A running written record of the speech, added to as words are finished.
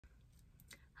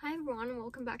Hi everyone, and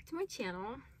welcome back to my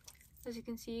channel. As you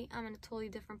can see, I'm in a totally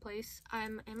different place.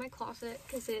 I'm in my closet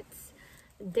because it's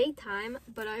daytime,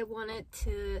 but I wanted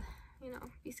to,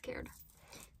 be scared.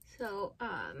 So,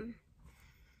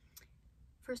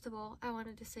 first of all, I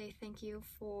wanted to say thank you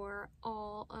for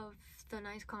all of the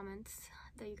nice comments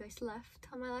that you guys left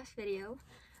on my last video.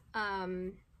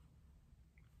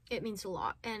 It means a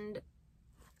lot. And,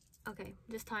 okay,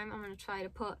 this time I'm going to try to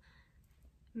put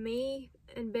me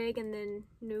and big and then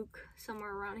Nuke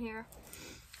somewhere around here.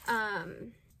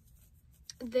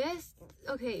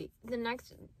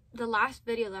 The last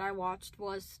video that I watched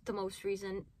was the most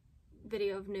recent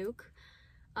video of Nuke.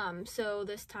 So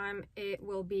this time it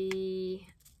will be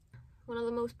one of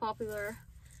the most popular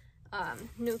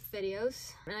Nuke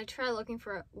videos, and I try looking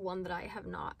for one that I have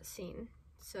not seen.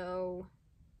 So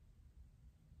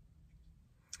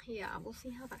yeah, we'll see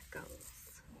how that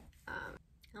goes.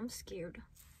 I'm scared.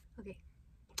 Okay,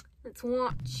 let's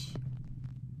watch.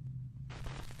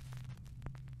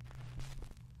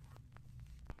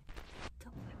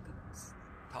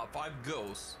 Top 5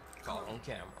 ghosts caught on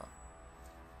camera.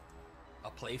 A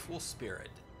playful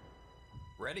spirit.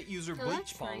 Reddit user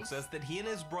Bleachpong says that he and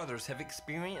his brothers have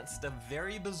experienced a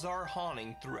very bizarre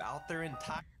haunting throughout their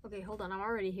entire... Okay, hold on, I'm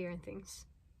already hearing things.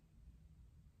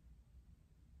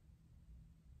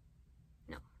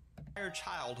 No.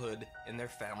 ...childhood in their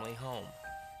family home.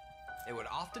 They would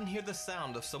often hear the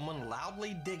sound of someone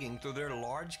loudly digging through their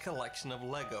large collection of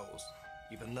Legos,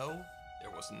 even though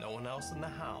there was no one else in the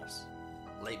house.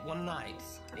 Late one night,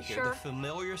 they hear the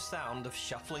familiar sound of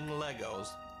shuffling Legos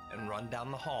and run down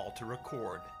the hall to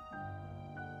record.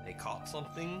 They caught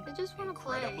something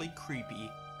incredibly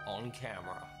creepy on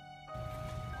camera.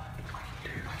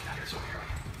 Dude, that is weird.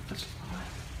 That's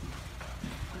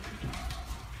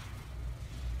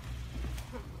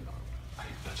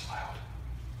that's loud.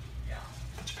 Yeah,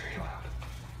 that's very loud.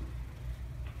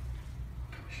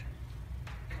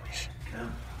 No,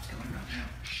 it's coming around now.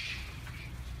 Shh.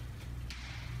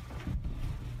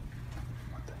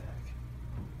 What the heck?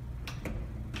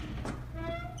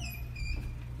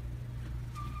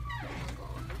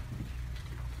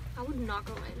 I would not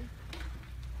go in.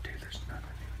 Dude, there's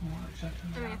nothing.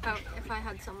 I mean, if I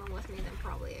had someone with me, then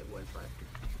probably I would, but...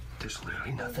 There's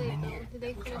literally nothing in here. Did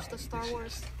they finish the Star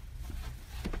Wars?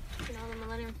 You know, the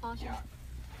Millennium Falcon? Yeah.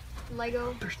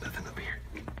 Lego? There's nothing up here.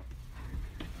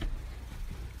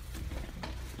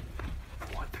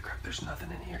 What the crap? There's nothing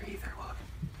in here either, look.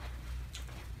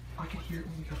 I could hear it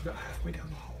when we got about halfway down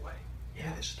the hallway.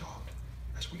 Yeah, it stopped.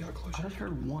 As we got closer. I just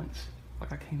heard once.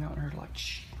 Like I came out and heard like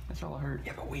shh. That's all I heard.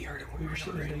 Yeah, but we heard it when we were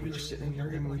sitting there. We were sitting in here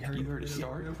and we heard it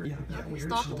start. Yeah, we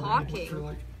heard it stop talking. For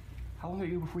like, how long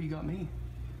ago before you got me?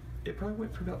 It probably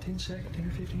went for about 10 seconds, 10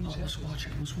 or 15 seconds. Let's watch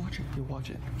it. Let's watch it. You'll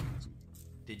watch it.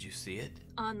 Did you see it?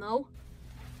 No.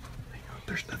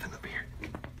 There's nothing up here.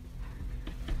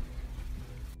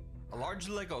 A large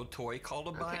Lego toy called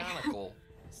a Bionicle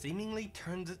seemingly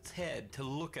turns its head to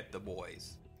look at the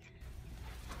boys.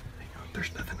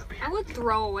 There's nothing up here. I would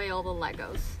throw away all the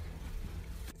Legos.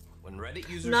 When Reddit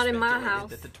users Not in my speculated house.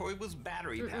 that the toy was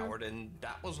battery powered and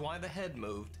that was why the head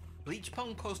moved,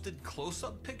 Bleachpong posted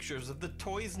close-up pictures of the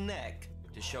toy's neck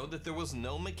to show that there was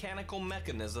no mechanical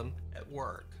mechanism at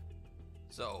work.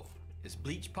 So, is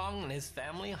Bleachpong and his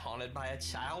family haunted by a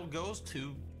child ghost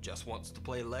who just wants to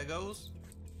play Legos?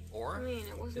 Or I mean,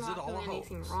 it was is not it all doing a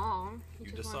anything hoax? wrong.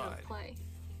 You just wanted to decide. play.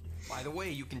 By the way,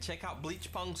 you can check out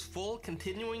Bleachpong's full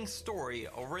continuing story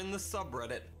over in the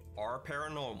subreddit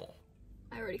r/paranormal.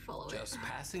 I already follow it. Just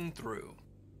passing through.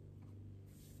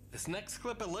 This next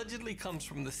clip allegedly comes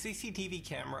from the CCTV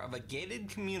camera of a gated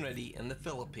community in the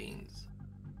Philippines.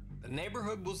 The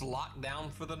neighborhood was locked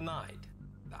down for the night.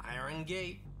 The iron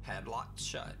gate had locked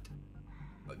shut.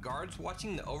 But guards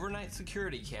watching the overnight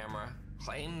security camera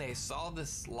claim they saw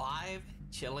this live,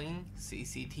 chilling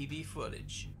CCTV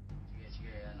footage.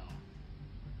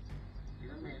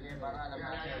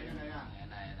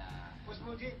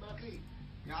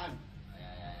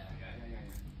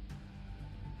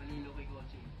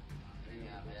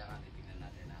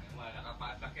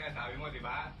 Nakapatak yan, sabi mo, di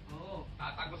ba? Oo.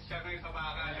 Tatagos siya ng isang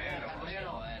baka.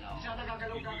 Siya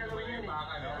nagagalaw-galaw yun.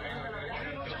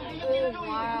 Oh,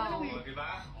 wow.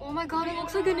 Oh my god, it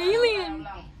looks like an alien!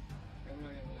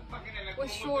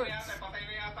 With shorts.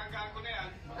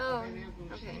 Oh,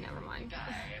 okay, never mind.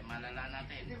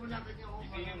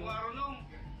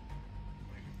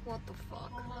 What the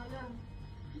fuck?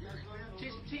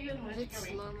 It's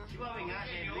slow-mo.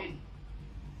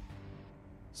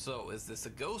 So, is this a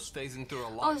ghost phasing through a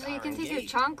locked so you can iron take your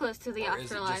gate? chanclas to the Or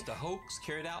is it afterlife. just a hoax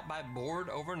carried out by bored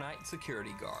overnight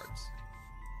security guards?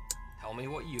 Tell me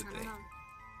what you think.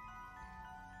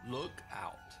 Look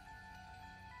out.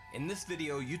 In this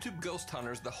video, YouTube ghost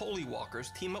hunters, the Holy Walkers,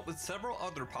 team up with several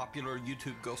other popular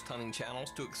YouTube ghost hunting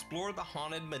channels to explore the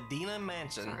haunted Medina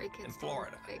Mansion in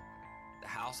Florida. The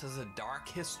house has a dark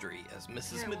history as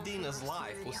Mrs. Medina's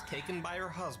life was taken by her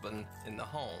husband in the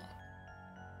home.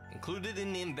 Included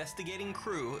in the investigating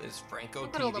crew is Franco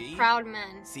Look at all the TV, proud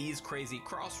men C's Crazy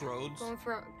Crossroads, going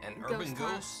for and ghost Urban hunt.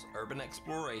 Ghosts Urban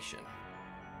Exploration.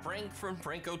 Frank from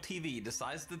Franco TV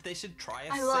decides that they should try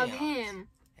a I seance. love him.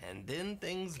 And then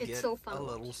things It's get so fun a to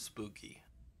little watch. spooky.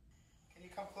 Can you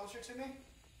come closer to me?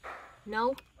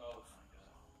 No.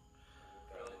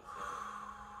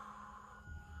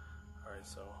 Alright,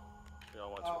 so y'all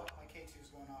watch Oh, it. my K2's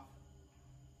going off.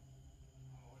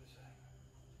 What is that?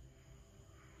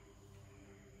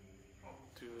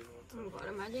 Dude, Oh god,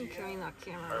 imagine carrying that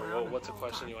camera Alright, around. well, what's a all the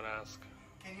question time. you want to ask?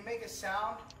 Can you make a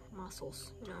sound?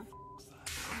 Muscles, you know.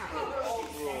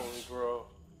 Bro, bro,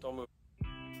 don't move.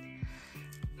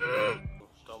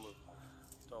 Don't move.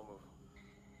 Don't move.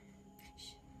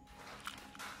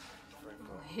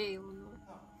 Hell no.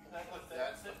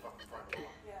 That's the fucking front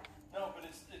door. No, but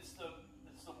it's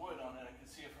the wood on it. I can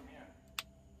see it from here.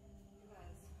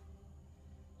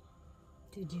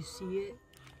 Did you see it?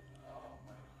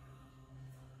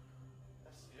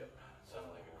 That's yep. Sounded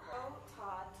like a Oh,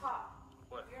 Todd, Todd.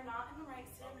 What? You're not in the right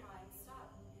state of mind. Stop.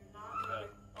 You're not in the Okay.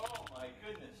 Oh my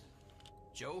goodness.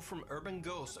 Joe from Urban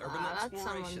Ghosts Urban that's someone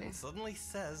Exploration there. suddenly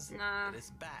says Nah. that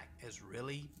his back is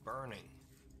really burning.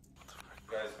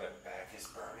 Guys, my back is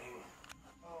burning.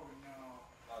 Oh no.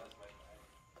 Oh, it's my back.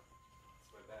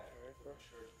 It's my back. Alright, bro.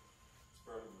 Sure. It's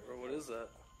burning. Bro, what is that?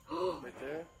 Right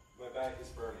there? My back is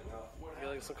burning. Oh. You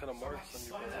got like some kind of marks on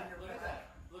your Look at back. that. Look at that.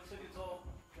 Looks like it's all.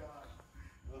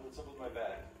 Look what's up with my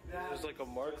back. There's like a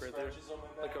mark right there. Scratches on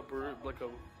my Like a back. bruise, like a.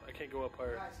 I can't go up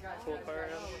higher. Pull up higher,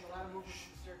 Hannah? A lot of movement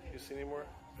from the staircase. You see any more?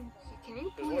 Can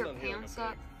you There's pull one your down here, like a pants big.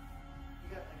 up? You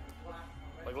got like a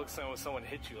black. Like looks like someone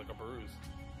hit you, like a bruise.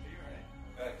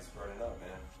 My back is burning up,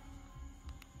 man.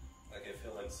 Like I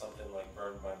feel like something like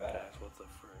burned my back. That's what the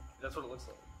frick. That's what it looks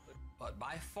like. But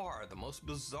by far the most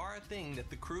bizarre thing that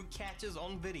the crew catches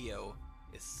on video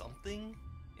is something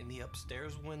in the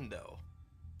upstairs window.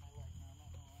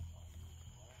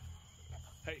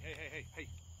 Hey.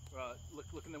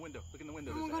 Look in the window. Look in the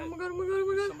window. Oh my There's a god, oh head. my god, oh my god, oh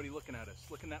my There's god. somebody looking at us.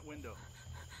 Look in that window.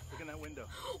 Look in that window.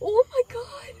 Oh my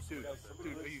god. Dude,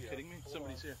 are you kidding me?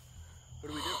 Somebody's here. What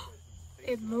do we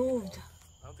do? It moved.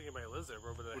 I don't think anybody lives there,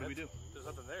 bro. But what do we do? There's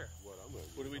nothing there.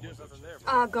 What do we do? There's nothing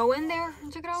there. Go in there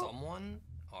and check it out. Someone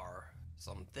or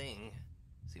something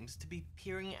seems to be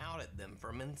peering out at them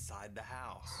from inside the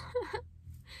house.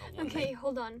 But when Okay,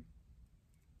 hold on.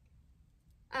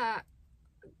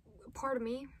 Part of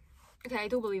me, okay, I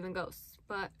do believe in ghosts,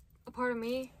 but a part of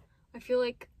me, I feel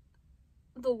like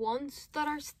the ones that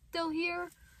are still here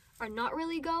are not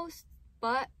really ghosts,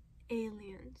 but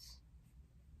aliens.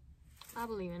 I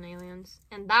believe in aliens,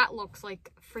 and that looks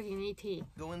like freaking ET.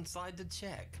 go inside to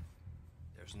check,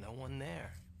 there's no one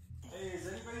there. Hey, is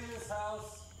anybody in this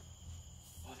house?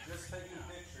 We're just taking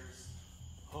pictures.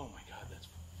 Oh my god, that's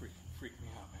freaked me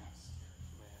out, man.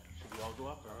 Should we all go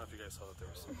up? I don't know if you guys saw that there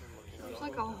was something looking There's out.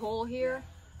 like a hole here.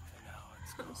 No,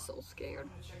 it's I'm so scared.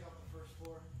 Check out the first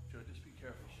floor. Joe, just be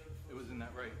careful. It was in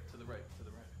that right, to the right, to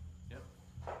the right. Yep.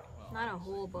 Well, Not a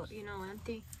hole, but you know,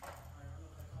 empty.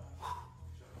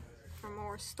 For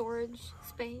more storage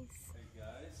space. Hey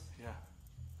guys. yeah.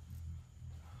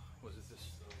 Was it this?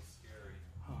 So scary.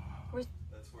 Where's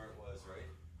That's where it was, right?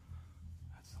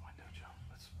 That's the window, Joe.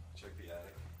 Let's. Check the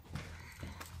attic.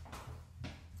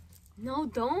 no,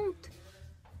 don't.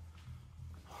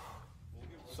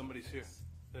 Somebody's here.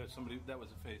 There's somebody. That was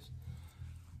a face.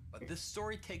 But this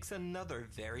story takes another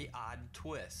very odd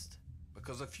twist.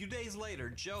 Because a few days later,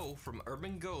 Joe from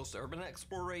Urban Ghosts Urban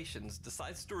Explorations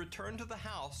decides to return to the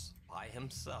house by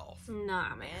himself.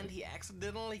 Nah, man. And he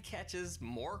accidentally catches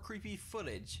more creepy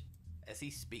footage as he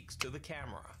speaks to the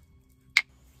camera.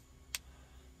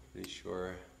 Pretty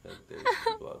sure that there's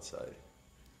people outside.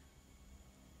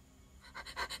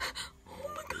 Oh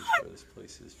my Pretty god. sure this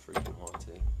place is freaking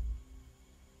haunted.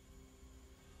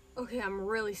 Okay, I'm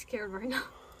really scared right now.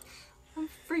 I'm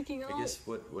freaking out. I guess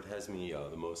what has me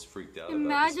the most freaked out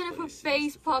Imagine about if a this place is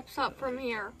face the fact pops up that from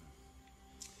here.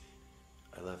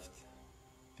 I left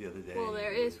the other day. Well,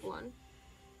 there is one.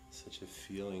 Such a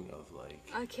feeling of like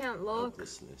I can't look.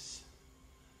 helplessness,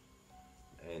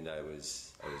 and I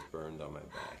was burned on my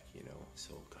back, you know.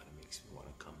 So it kind of makes me want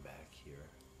to come back here.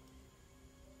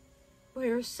 By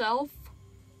yourself?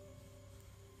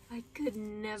 I could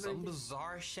never. Some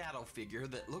bizarre shadow figure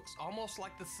that looks almost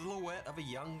like the silhouette of a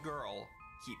young girl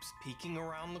keeps peeking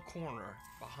around the corner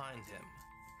behind him.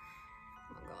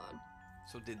 Oh my god.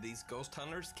 So did these ghost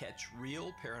hunters catch real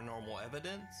paranormal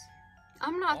evidence?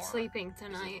 I'm not Or sleeping is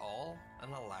tonight. it all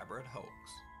an elaborate hoax?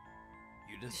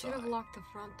 You I should have decide. locked the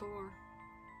front door.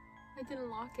 I didn't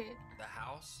lock it. The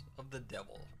House of the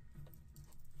Devil.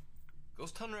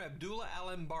 Ghost hunter Abdullah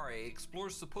Al-Ambari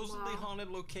explores supposedly haunted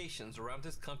locations around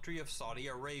his country of Saudi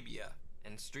Arabia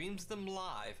and streams them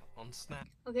live on Snap.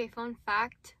 Okay, fun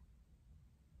fact.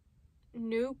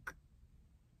 Nuke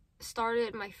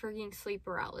started my freaking sleep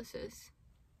paralysis.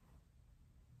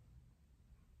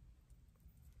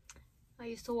 I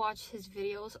used to watch his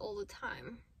videos all the time.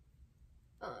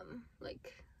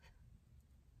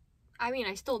 I mean,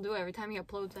 I still do. Every time he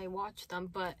uploads, I watch them,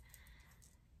 but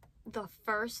the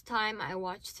first time I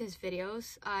watched his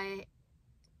videos, I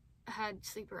had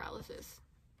sleep paralysis.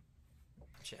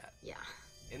 Chat. Yeah.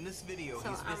 In this video, So,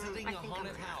 he's visiting I a think I'm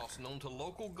haunted gonna house known to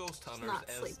local ghost hunters not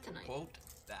as, sleep tonight. quote,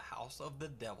 the House of the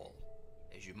Devil.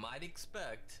 As you might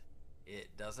expect, it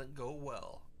doesn't go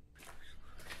well.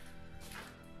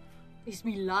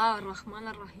 Bismillah ar-Rahman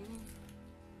ar-Rahim.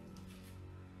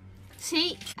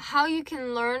 See how you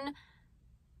can learn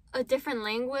a different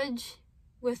language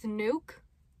with Nuke?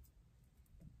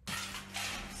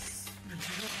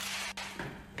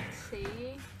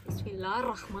 See? Bismillah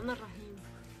ar-Rahman ar-Rahim.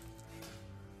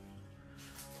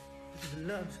 بسم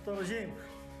الله من الشيطان الرجيم.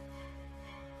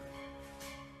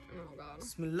 Oh god.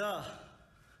 بسم الله.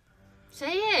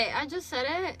 Say it! I just said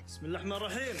it. بسم الله الرحمن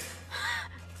الرحيم.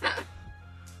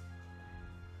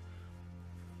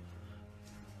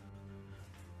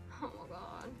 Oh my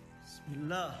god. بسم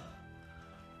الله.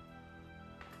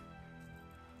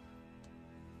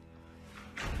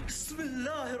 بسم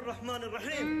الله الرحمن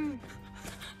الرحيم.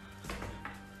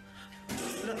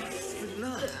 لا بسم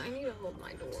الله. I need to hold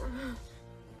my door.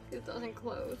 It doesn't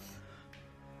close.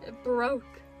 It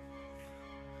broke.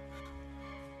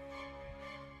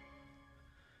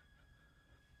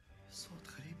 صوت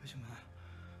غريب يا جماعة.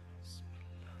 بسم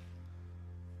الله.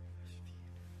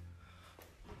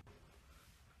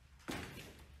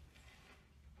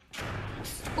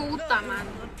 Puta man.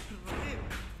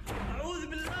 أعوذ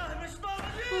بالله من الشيطان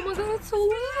الرجيم. Oh my god, it's so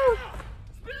loud.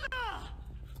 بسم الله.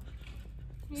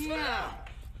 Yeah.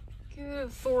 Give it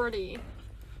authority.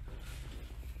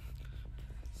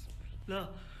 لا.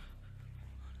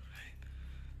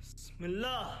 بسم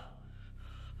الله.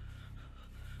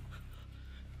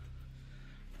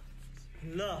 بسم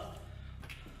الله.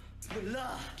 بسم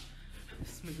الله.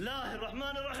 بسم الله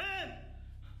الرحمن الرحيم.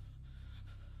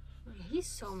 He's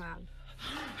so mad.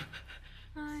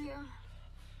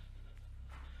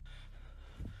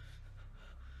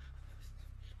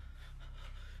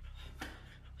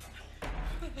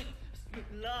 بسم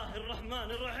الله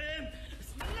الرحمن الرحيم.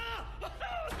 بسم الله.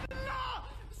 بسم الله.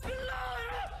 بسم الله.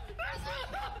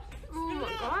 Oh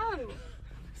my god.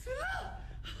 بسم الله.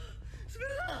 بسم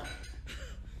الله.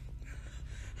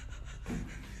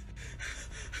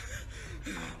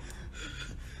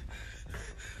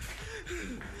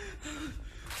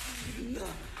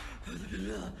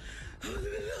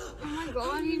 Oh my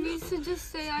god, he needs to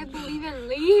just say I believe and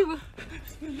leave.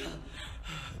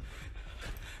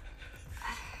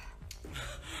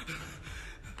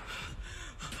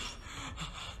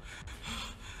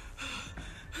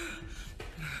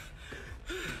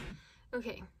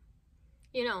 Okay,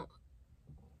 you know,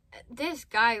 this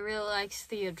guy really likes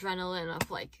the adrenaline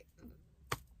of like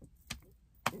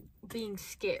being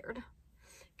scared.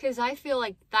 Because I feel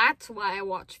like that's why I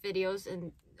watch videos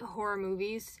and horror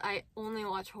movies. I only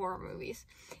watch horror movies.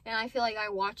 And I feel like I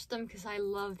watch them because I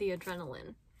love the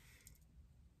adrenaline.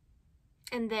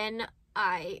 And then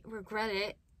I regret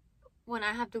it when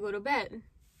I have to go to bed.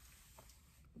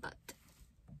 But,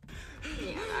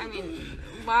 yeah, I mean,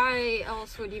 why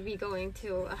else would you be going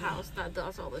to a house that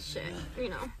does all this shit, you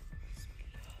know?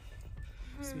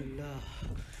 بسم الله.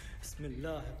 بسم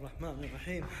الله الرحمن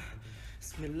الرحيم.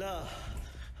 بسم الله.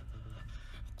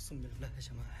 اقسم بالله يا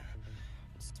جماعة.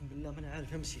 اقسم بالله ماني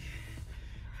عارف امشي.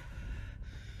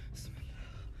 بسم الله.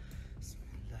 بسم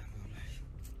الله الرحمن الرحيم.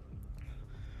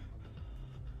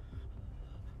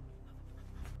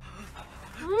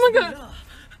 Oh my god!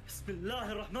 بسم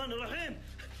الله الرحمن الرحيم.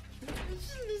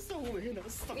 ايش اللي يسوي هنا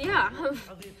بس؟ Yeah.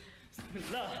 عظيم. بسم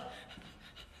الله.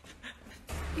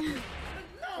 بسم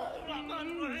الله الرحمن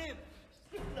الرحيم.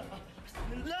 بسم الله.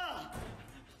 بسم الله.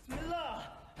 بسم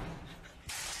الله.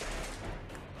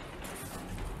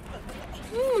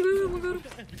 Oh my god.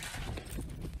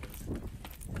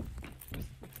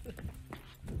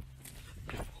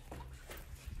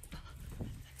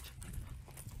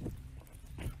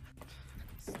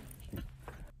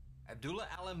 Abdullah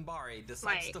Al-Ambari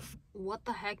decides Wait, to what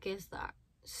the heck is that?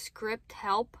 Script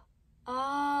help?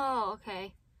 Oh,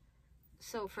 okay.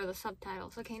 so for the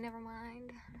subtitles. Okay, never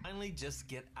mind. Finally just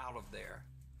get out of there.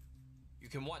 You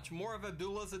can watch more of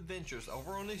Abdullah's adventures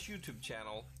over on his YouTube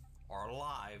channel or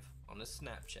live on his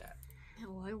Snapchat.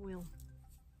 Oh, I will.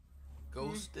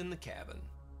 Ghost in the Cabin.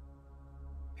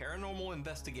 Paranormal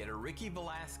investigator Ricky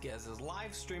Velasquez is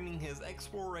live streaming his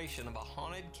exploration of a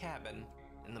haunted cabin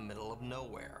in the middle of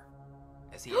nowhere.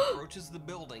 As he approaches the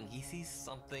building, he sees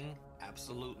something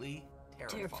absolutely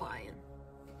terrifying.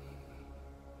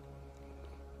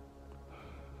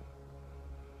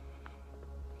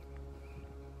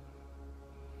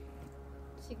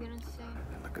 What's he gonna say?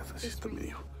 En la casa sí está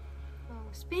medio.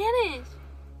 Oh, Spanish!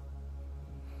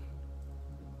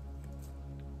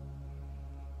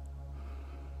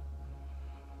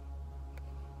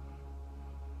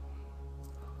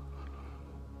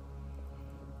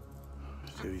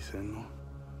 ¿Qué dicen, no?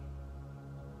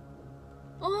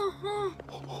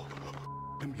 Oh,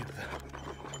 ¡Qué mierda!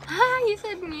 ah, he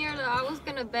said mierda. I was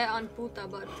gonna bet on puta,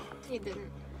 but he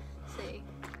didn't say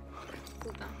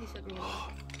puta. He said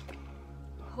mierda.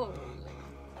 Holy.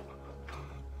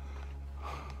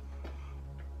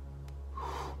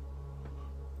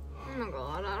 Oh my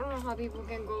god, I don't know how people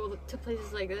can go to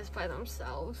places like this by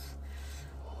themselves.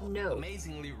 No.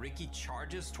 Amazingly, Ricky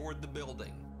charges toward the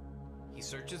building. He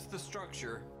searches the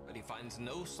structure, but he finds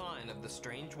no sign of the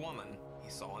strange woman he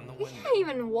saw in the He window. can't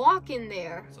even walk in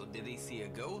there. So did he see a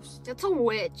ghost? That's a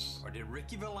witch. Or did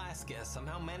Ricky Velasquez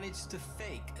somehow manage to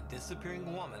fake a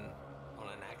disappearing woman on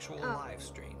an actual live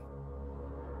stream?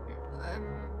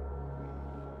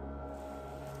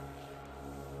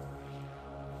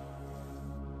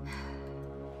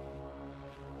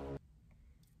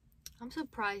 I'm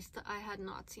surprised that I had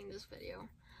not seen this video.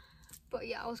 But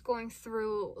yeah, I was going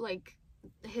through like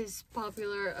his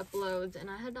popular uploads and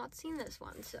I had not seen this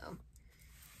one, so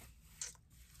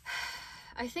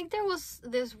I think there was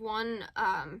this one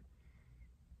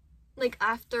like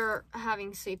after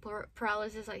having sleep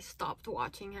paralysis I stopped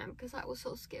watching him because I was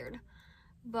so scared.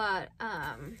 But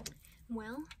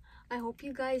well, I hope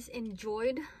you guys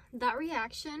enjoyed that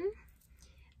reaction.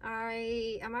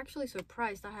 I am actually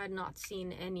surprised I had not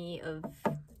seen any of,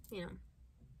 you know,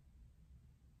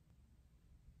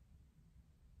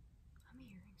 I'm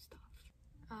hearing stuff.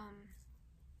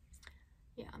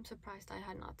 Yeah, I'm surprised I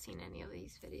had not seen any of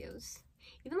these videos.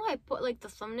 Even though I put, like, the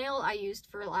thumbnail I used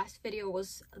for the last video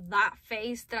was that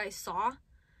face that I saw.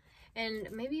 And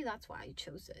maybe that's why I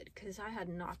chose it, because I had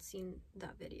not seen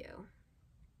that video.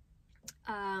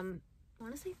 I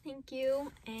want to say thank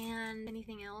you, and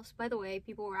anything else. By the way,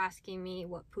 people were asking me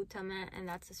what puta meant, and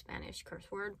that's a Spanish curse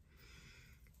word.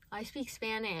 I speak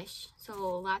Spanish,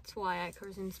 so that's why I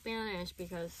curse in Spanish,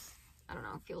 because, I don't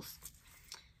know, it feels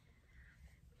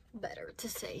better to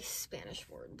say Spanish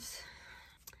words.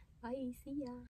 Bye, see ya.